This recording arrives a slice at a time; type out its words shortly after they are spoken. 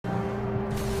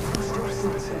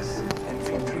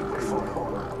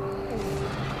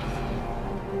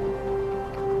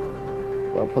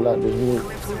I'll pull out this wood.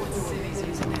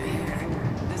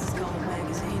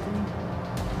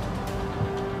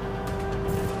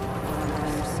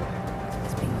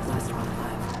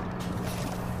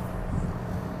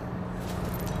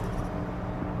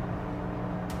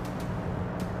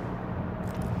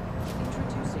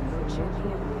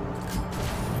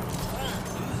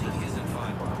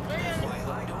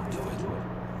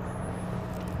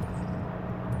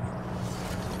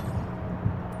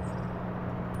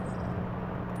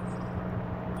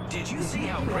 Did you see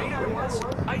how great I was?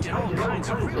 I did all kinds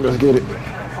of really. Let's get it.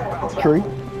 Tree.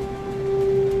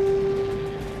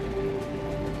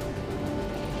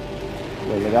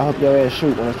 Wait, nigga, I hope your ass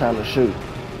shoot when it's time to shoot.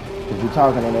 Cause you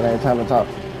talking and it ain't time to talk.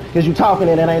 Cause you talking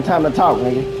and it ain't time to talk,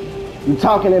 nigga. You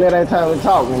talking and it ain't time to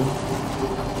talk, nigga.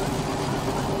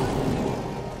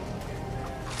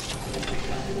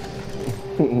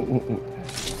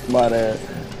 My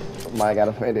Mike got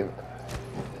offended.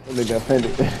 Nigga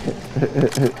offended.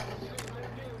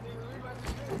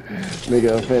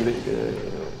 Nigga offended.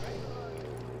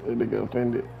 Nigga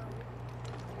offended.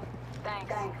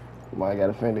 Thanks. Mike got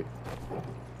offended.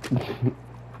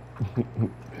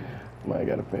 Mike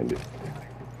got offended.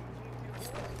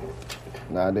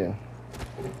 Nah, I didn't.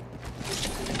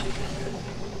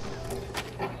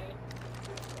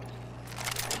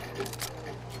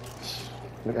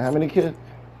 Look at how many kills?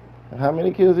 How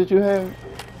many kills did you have?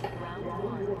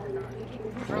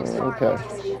 Okay.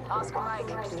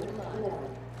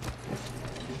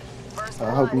 I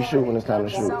hope you shoot when it's time to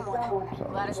shoot.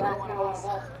 Let us know when it is.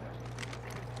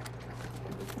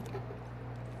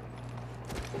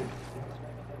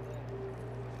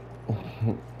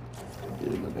 Yeah,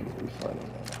 that nigga be funny,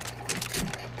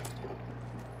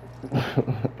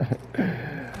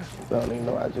 man. Don't even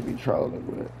know I should be trolling,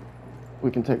 but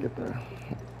we can take it there.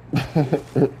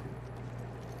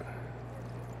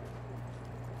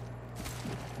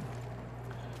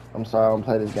 I'm sorry I don't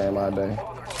play this game all day.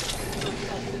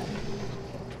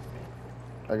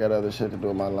 I got other shit to do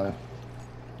in my life.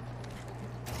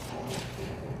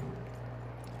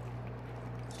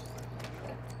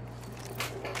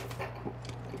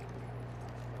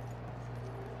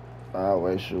 I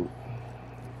always shoot.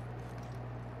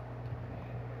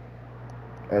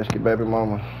 Ask your baby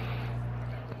mama.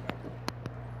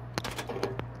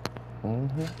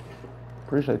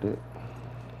 Appreciate that.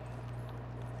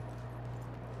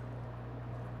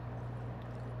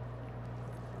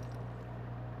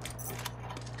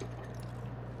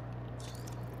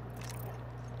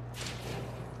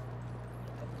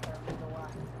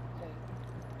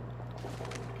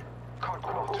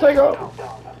 Take off.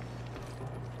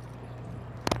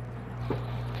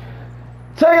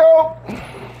 Take off.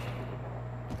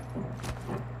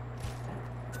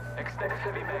 Extended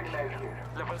heavy mag here.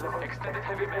 Extended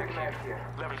heavy mag here.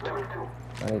 Level 2.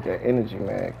 I need that energy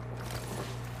mag.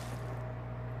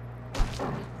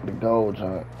 The gold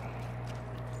junk.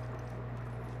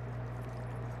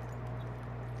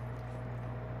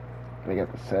 They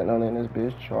got the Sentinel in this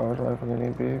bitch, charge rifle in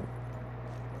this bitch.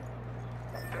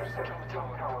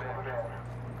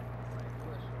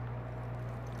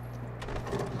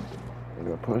 You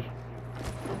gonna push?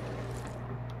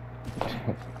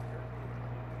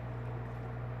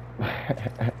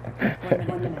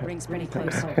 One minute rings pretty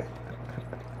close.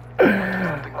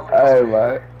 Hey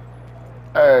man,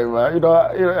 hey man, you know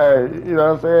what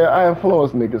I'm saying? I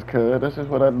influence niggas, cuz that's just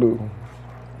what I do.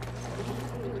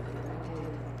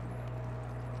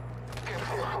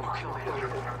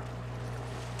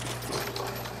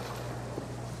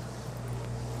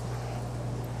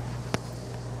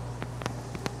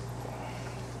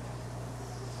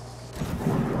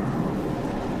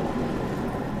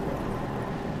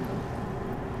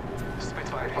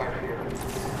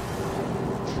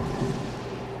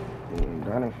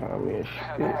 Donnie found me a shit. I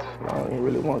don't even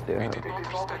really want that help.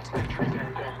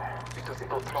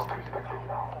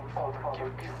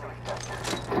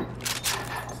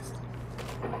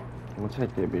 I'm gonna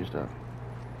take that bitch though.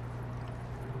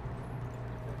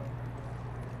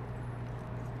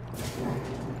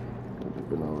 Just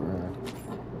been over here.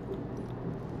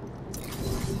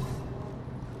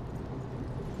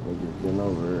 They just been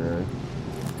over here.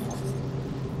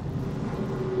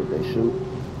 Did they shoot?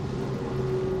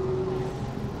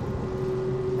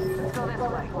 Go this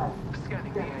way.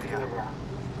 Scanning the area.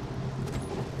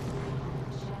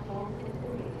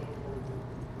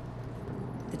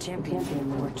 The champion made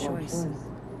more choice.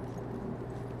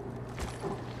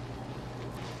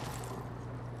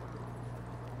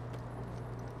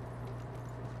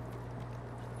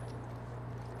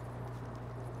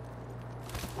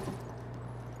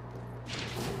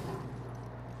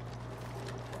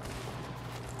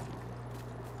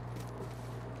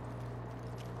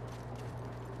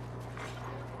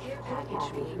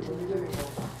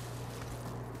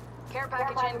 Care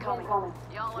package incoming.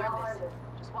 Y'all earned this.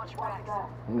 Just watch your backs.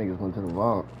 Them niggas went to the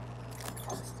vault.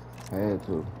 Had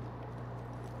to.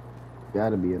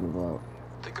 Gotta be in the vault.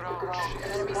 The ground shield.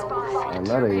 Enemy spotted. I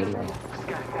know they in there.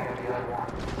 Scanning area.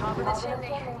 Top of the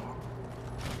chimney.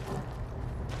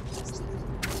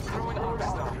 Throwing arc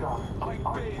star. I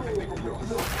bathe in the blue.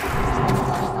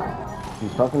 You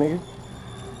talking, nigga?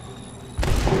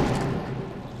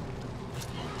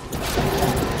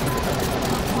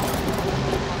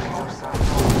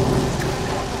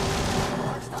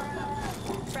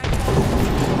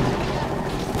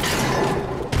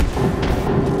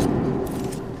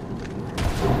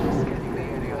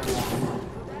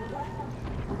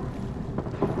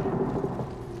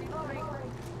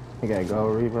 He got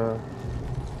gold rebound.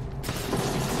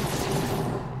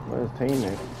 Where's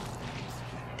teammate?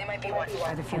 They might be watching. I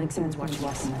have a feeling someone's watching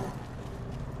us.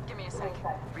 Give me a sec.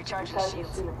 Recharge the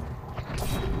shields.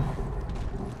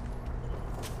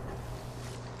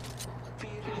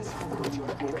 Fear has fooled your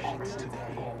actions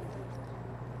today.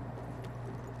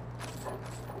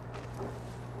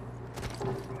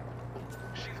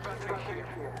 Shield battery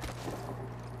here.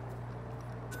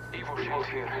 Evo shield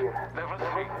here. Level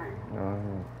 3.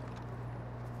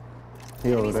 He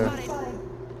over there. Scanning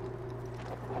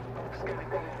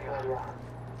area.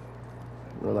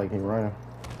 Look like he running.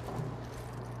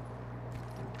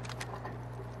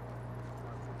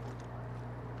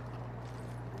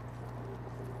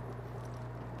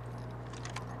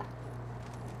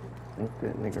 Look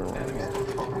that nigga running.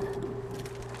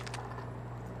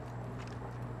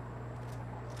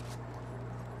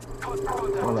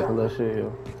 I'm like a little shit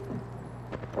here.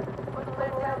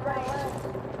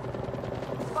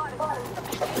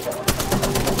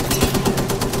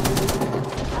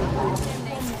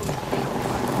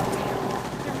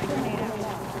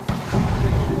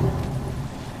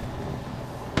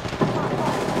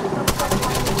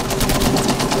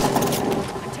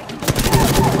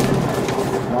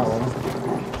 Not one.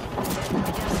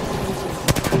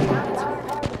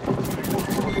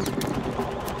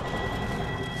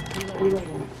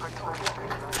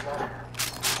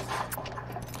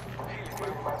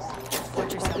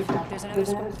 Watch yourself. There's another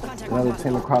squad. Contact Another with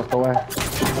team across the way.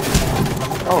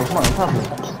 Oh, come on, top of it.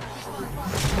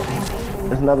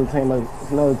 There's another team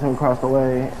across the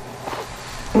way.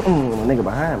 A nigga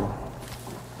behind me.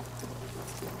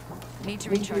 Need to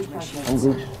recharge my shields. I'm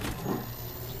Gucci.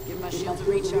 Give my shields a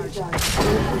recharge.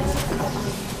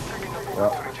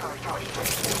 Yep.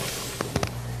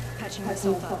 Patching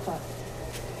myself up.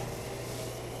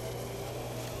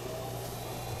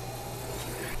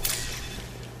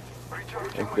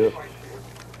 That's good.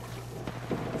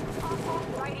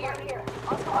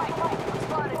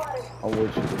 I'm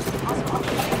with you.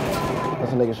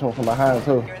 That's a nigga shooting from behind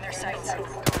too. You're in their sights.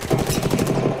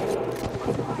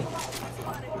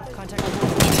 Contact with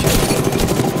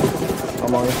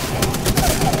I'm on you.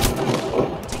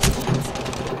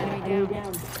 enemy down.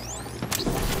 I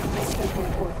set the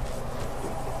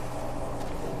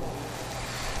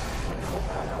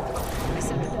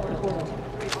portal.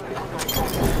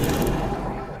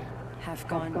 Half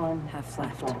gone, half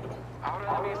left. Our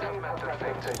enemies have met their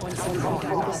fate. One second,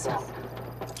 darkness.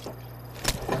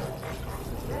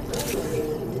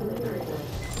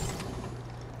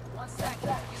 One sec,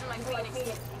 using my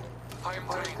Phoenix. I am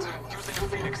trained using a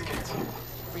Phoenix kit.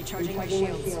 Recharging my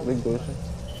shields. Big Gucci.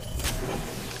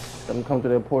 Let them come to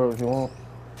that portal if you want.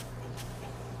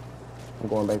 I'm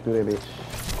going back through that bitch.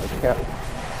 Like a cap.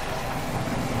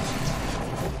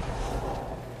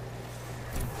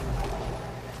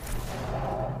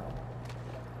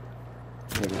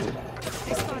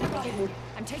 They spotted me.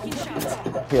 I'm taking shots.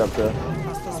 He up there.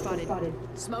 Hostile spotted.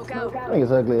 Smoke out.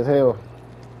 Nigga's ugly as hell.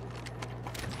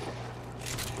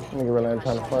 Nigga really ain't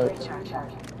trying to fight.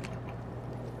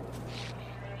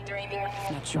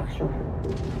 Not sure.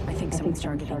 I think someone's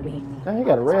targeting me. Damn, he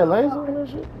got a red laser on that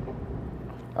shit.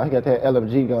 Oh, he got that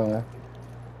LMG gun.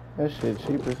 That shit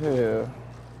cheap as hell.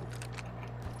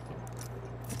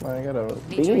 Man, I got a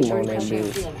beam on that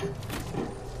bitch.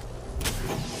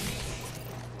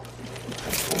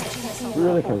 You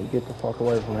really can get the fuck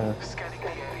away from here. Scanning the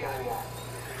area.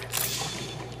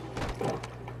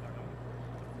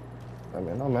 I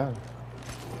mean, no matter.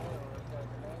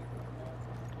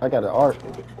 I got an arc.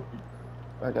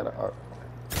 I got an arc.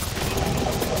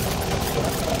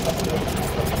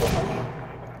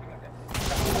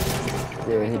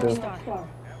 Yeah, he do.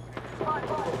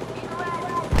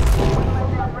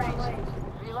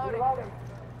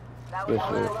 Good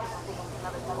shit.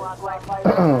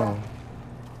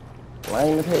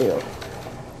 Lame as hell.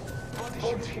 Body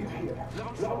shield here.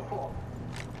 Level 4.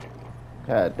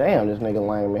 God damn, this nigga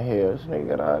lame in here. This nigga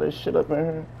got all this shit up in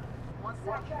here. One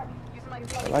sec. Using my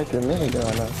I like the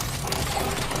minigun though.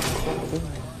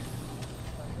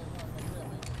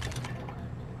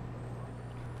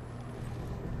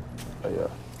 Oh yeah.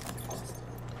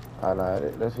 I lied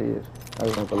it. That's his. I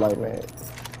just want the light man.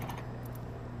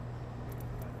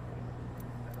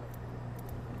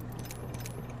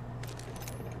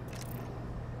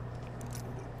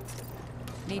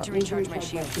 Need to recharge my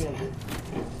shield.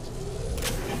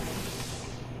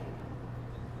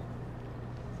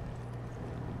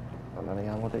 Oh, none of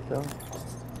y'all want that though?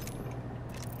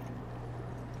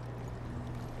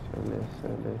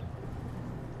 Sell this.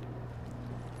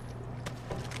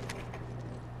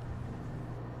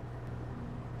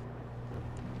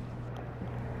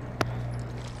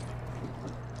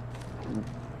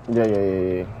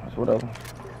 Yeah. That's whatever.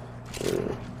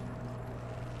 Yeah.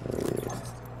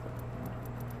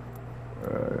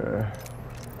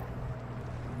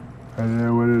 And then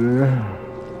what it is?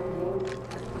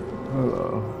 Hello.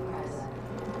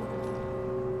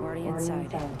 Already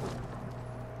inside. See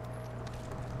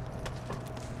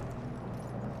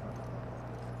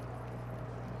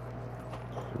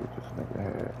what this nigga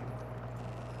had.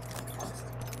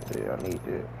 Yeah, I need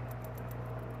that.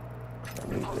 I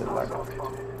need that like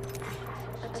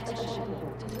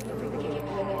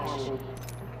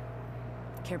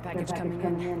Care package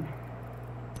coming in.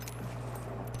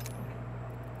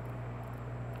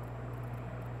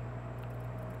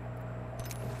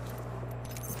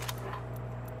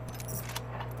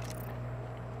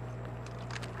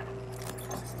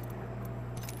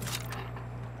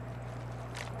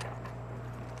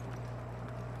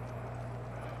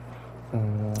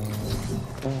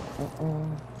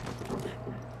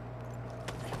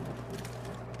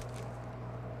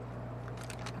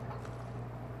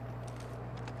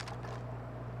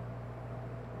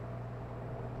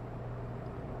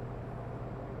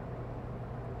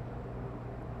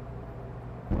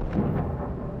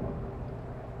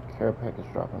 care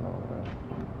package dropping over there.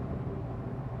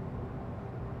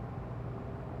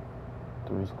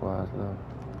 3 squads left.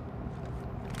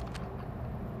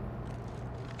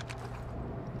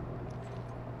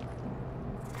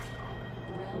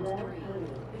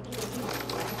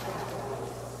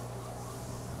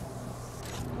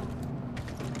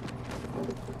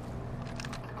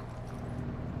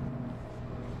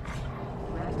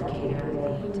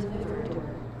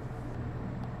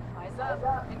 Eyes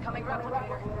up. Incoming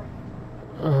replicator.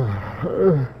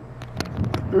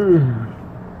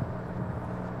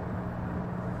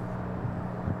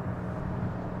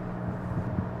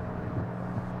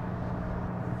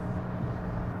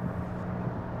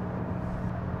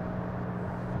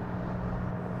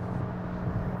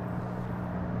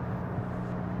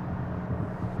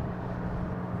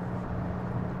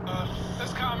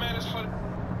 This comment is for...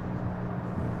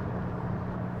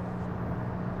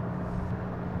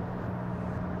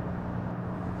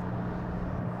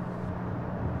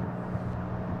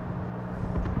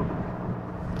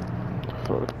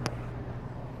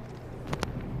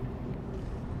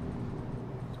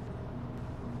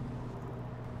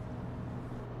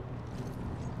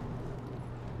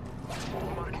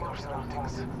 Marking our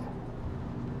surroundings.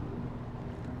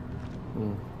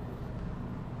 Mm.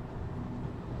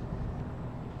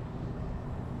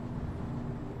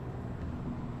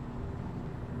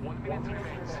 1 minute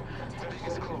remains. The ring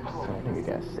is close. I think we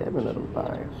got 7 of them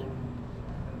fires.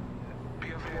 Be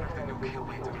aware of the new kill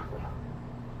leader.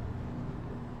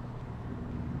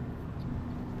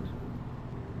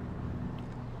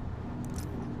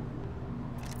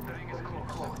 The ring is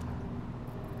close.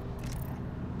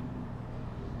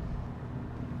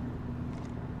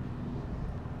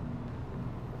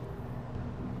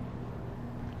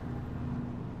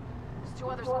 There's 2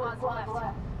 other squads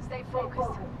left. Stay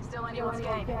focused. Still anyone's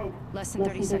game. Less than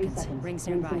 30 seconds. Rings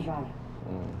nearby.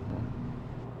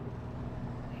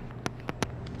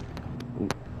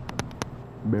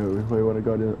 Bill, we want to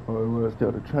go this, we want to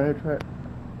steal the train track?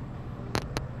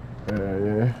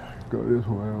 Yeah, go this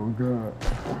way, oh God.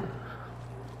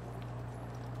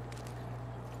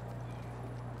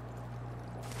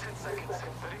 10 seconds.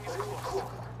 The ring is close.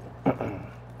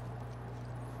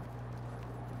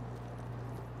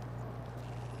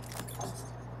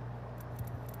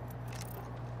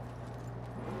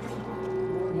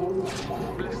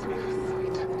 Bless me with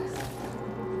sight.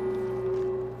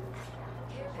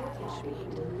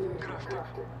 Crafting.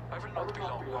 I will not be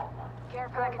long. Care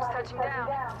package touching down.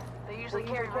 They usually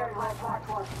carry very light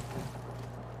parts.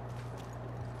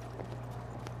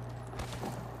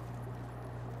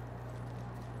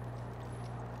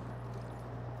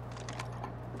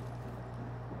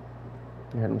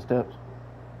 You heard them steps?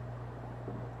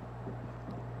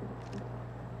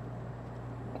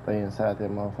 Stay inside that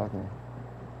motherfucking.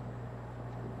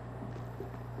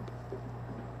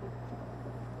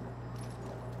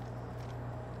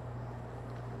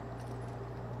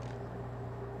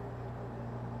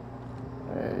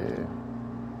 Yeah.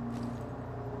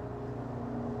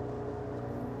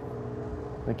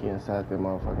 I think you're inside that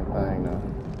motherfucking thing now.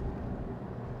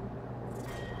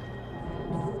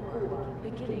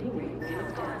 Beginning ring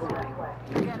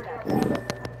countdown.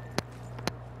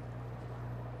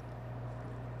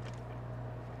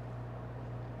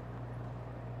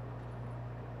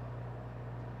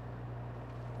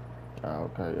 Oh,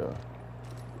 okay, yeah.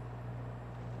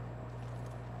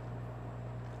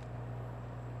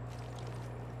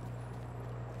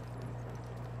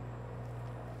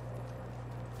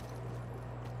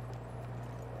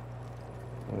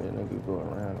 Yeah, nigga go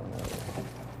around on that.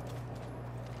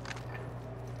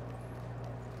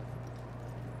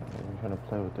 I'm trying to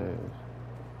play with that.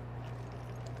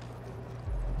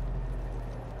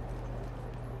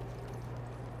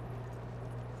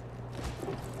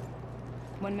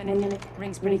 1 minute.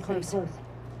 Ring's pretty close.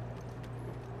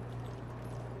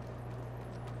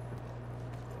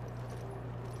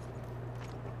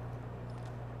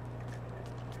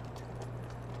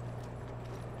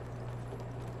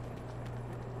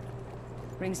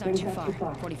 Ring's not too far.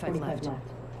 45 left.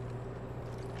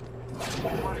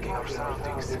 Marking our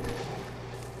surroundings.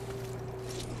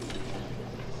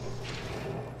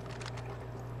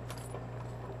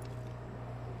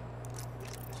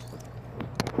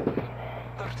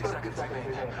 30 seconds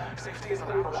remaining. Safety is an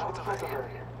arrow shot away.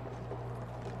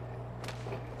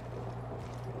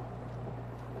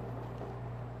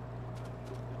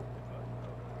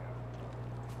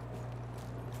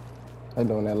 They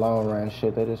doing that long range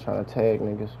shit. They just trying to tag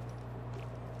niggas.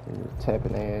 They just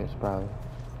tapping their ass probably.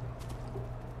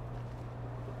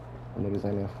 Niggas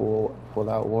ain't in full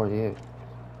out war yet.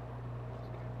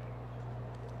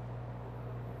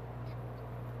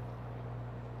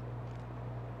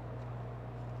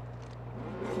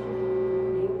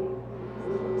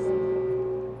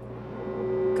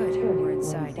 Good, we're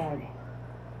inside.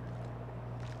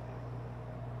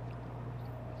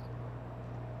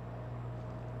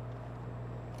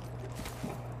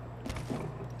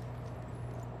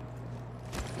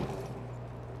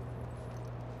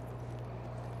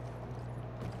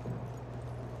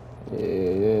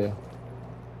 Yeah.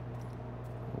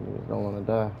 Niggas don't wanna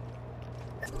die.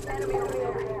 Enemy over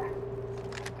there.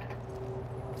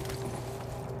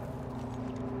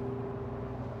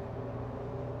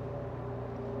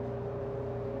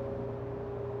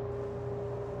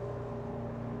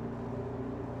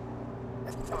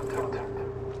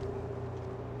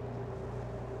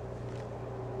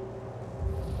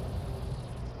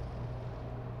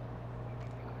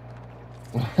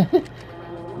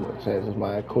 Change his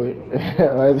mind quick.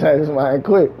 Change his mind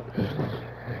quick.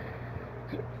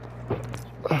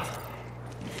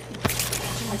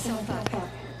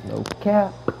 No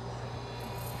cap.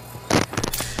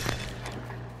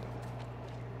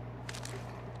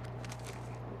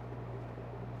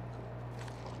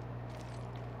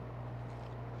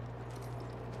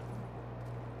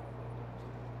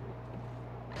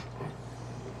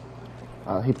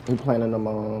 He planning them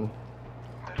on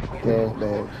gas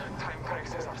bags. Time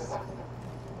crisis us.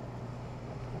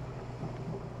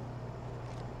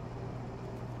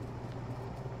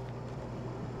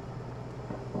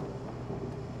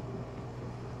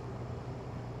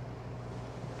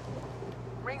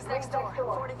 Rings next door.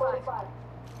 45.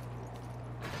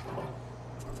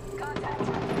 Contact.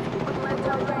 With left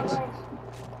out range.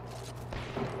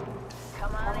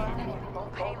 Come on in.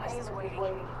 Old Painless is waiting.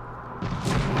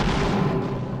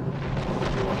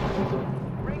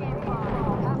 Ring in far.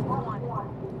 Half for one.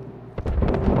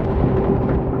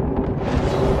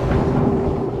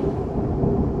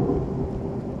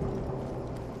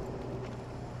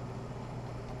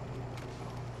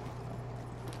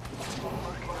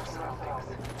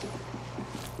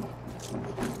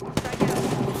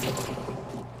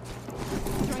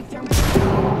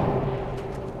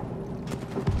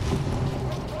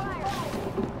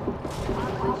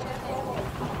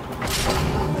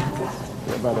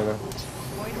 Get better there.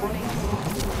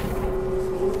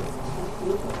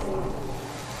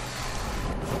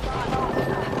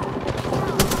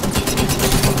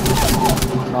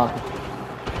 Knock.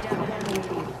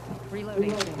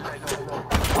 Reloading.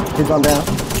 He's gone down.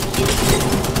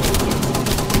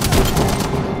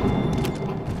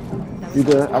 You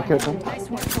good? I killed him. Nice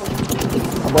work.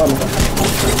 Above me.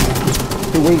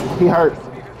 He weak. He hurt.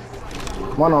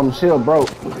 One of them shield broke.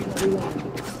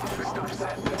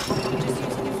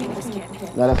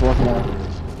 No, that's what's now.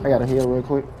 I gotta heal real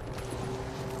quick.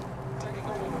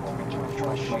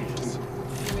 Recharge shields.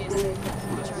 Woo,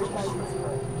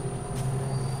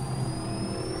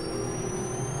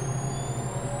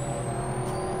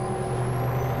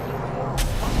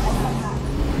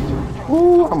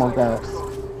 I'm on that.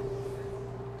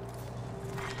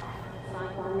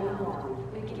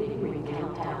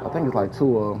 I think it's like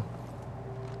 2 of them.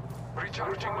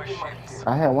 Recharging my shields.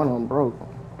 I had one of them broke.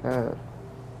 God.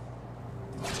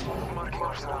 Marking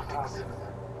our surroundings.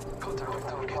 Contact with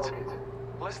target.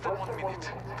 Less than 1 minute.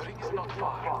 The ring is not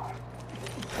far.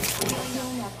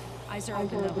 Eyes are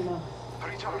open though.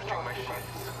 Recharging my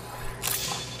shields.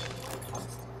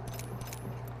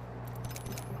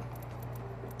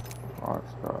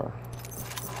 Rockstar.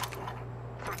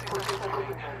 30 seconds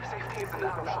remaining. Safety is an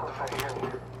arrow shot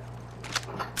away.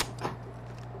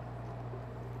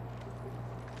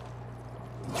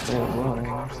 There's one. Marking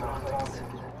our surroundings.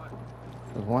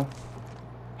 There's one.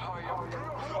 I am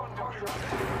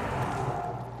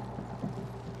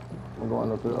I'm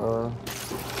going up the,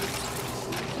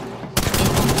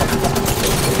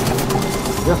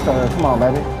 Yes, sir. Come on,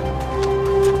 baby.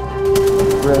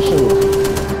 Real shooters.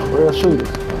 Real shooters.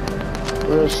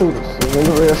 Real shooters.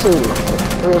 Real shooters.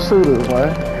 Real shooters, man.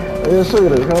 Real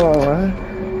shooters. Come on, man.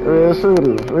 Real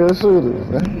shooters. Real shooters,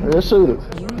 man. Real shooters.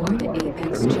 You are the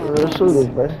apex Real champions. shooters,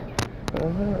 man.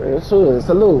 Real shooters.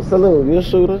 Salute. Salute. You're a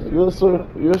shooter. You're a shooter.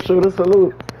 You're a shooter.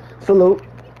 Salute. Salute.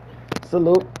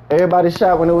 Salute. Everybody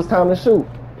shot when it was time to shoot.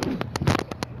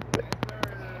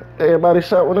 Everybody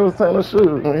shot when it was time to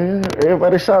shoot, man.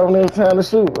 Everybody shot when it was time to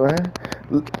shoot, man.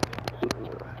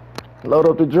 Load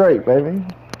up the Drake, baby.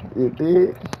 You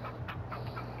did.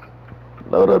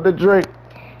 Load up the Drake.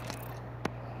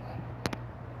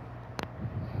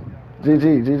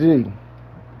 GG, GG.